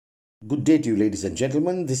Good day to you, ladies and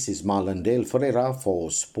gentlemen. This is Marlon Dale Ferreira for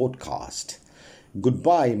Sportcast.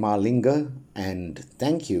 Goodbye, Malinga, and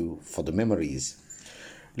thank you for the memories.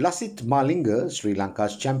 Lasith Malinga, Sri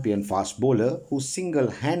Lanka's champion fast bowler, who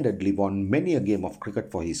single-handedly won many a game of cricket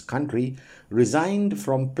for his country, resigned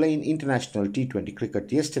from playing international T20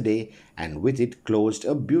 cricket yesterday and with it closed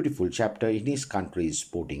a beautiful chapter in his country's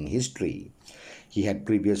sporting history. He had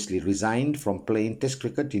previously resigned from playing Test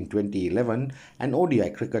cricket in 2011 and ODI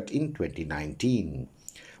cricket in 2019.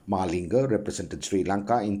 Malinga represented Sri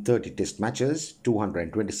Lanka in 30 Test matches,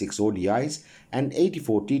 226 ODIs, and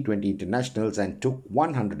 84 T20 internationals and took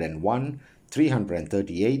 101,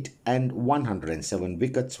 338, and 107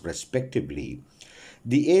 wickets respectively.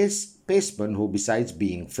 The ace paceman, who besides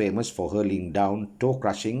being famous for hurling down,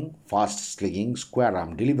 toe-crushing, fast-slinging,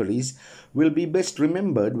 square-arm deliveries, will be best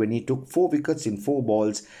remembered when he took 4 wickets in 4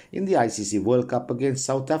 balls in the ICC World Cup against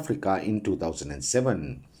South Africa in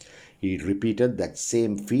 2007. He repeated that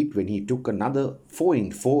same feat when he took another 4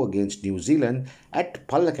 in 4 against New Zealand at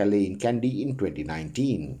Pallekele in Kandy in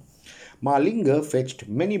 2019. Malinga fetched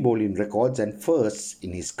many bowling records and firsts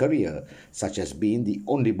in his career, such as being the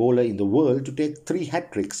only bowler in the world to take 3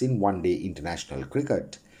 hat-tricks in one-day international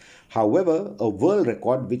cricket. However, a world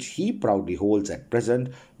record which he proudly holds at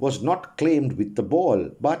present was not claimed with the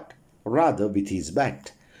ball, but rather with his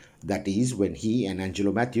bat. That is when he and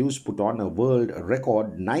Angelo Matthews put on a world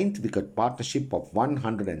record 9th wicket partnership of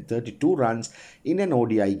 132 runs in an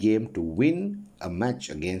ODI game to win a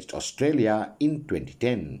match against Australia in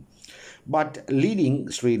 2010. But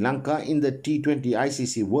leading Sri Lanka in the T20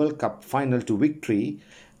 ICC World Cup final to victory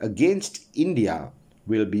against India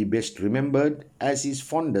will be best remembered as his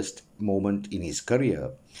fondest moment in his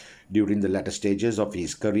career. During the latter stages of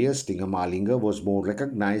his career, Stinger Malinga was more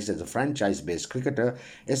recognized as a franchise-based cricketer,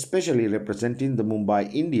 especially representing the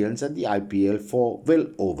Mumbai Indians at the IPL for well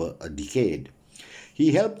over a decade.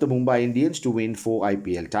 He helped the Mumbai Indians to win 4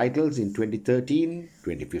 IPL titles in 2013,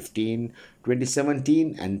 2015,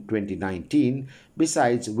 2017 and 2019,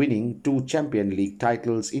 besides winning 2 Champion League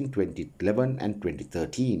titles in 2011 and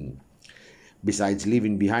 2013. Besides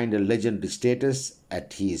leaving behind a legendary status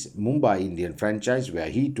at his Mumbai Indian franchise where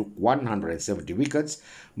he took 170 wickets,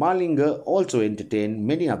 Malinga also entertained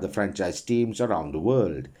many other franchise teams around the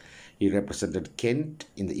world. He represented Kent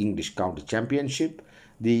in the English County Championship,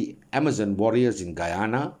 the Amazon Warriors in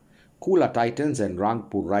Guyana, Kula Titans and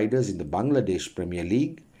Rangpur Riders in the Bangladesh Premier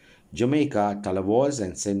League, Jamaica Talawars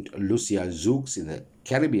and St. Lucia Zouks in the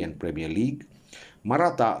Caribbean Premier League,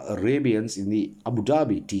 Maratha Arabians in the Abu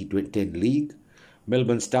Dhabi T10 League,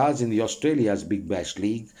 Melbourne Stars in the Australia's Big Bash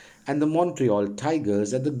League, and the Montreal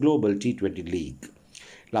Tigers at the Global T20 League.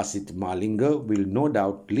 Lasith Malinga will no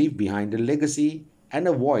doubt leave behind a legacy and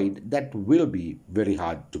a void that will be very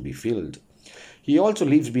hard to be filled. He also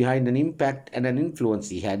leaves behind an impact and an influence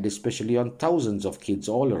he had, especially on thousands of kids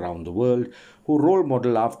all around the world who role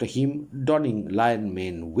model after him, donning lion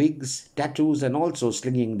mane wigs, tattoos, and also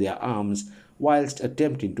slinging their arms whilst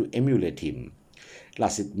attempting to emulate him.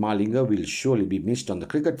 Lasith Malinga will surely be missed on the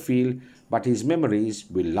cricket field, but his memories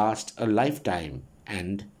will last a lifetime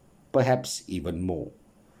and perhaps even more.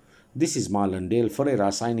 This is Marlon Dale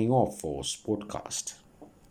Ferreira signing off for Sportcast.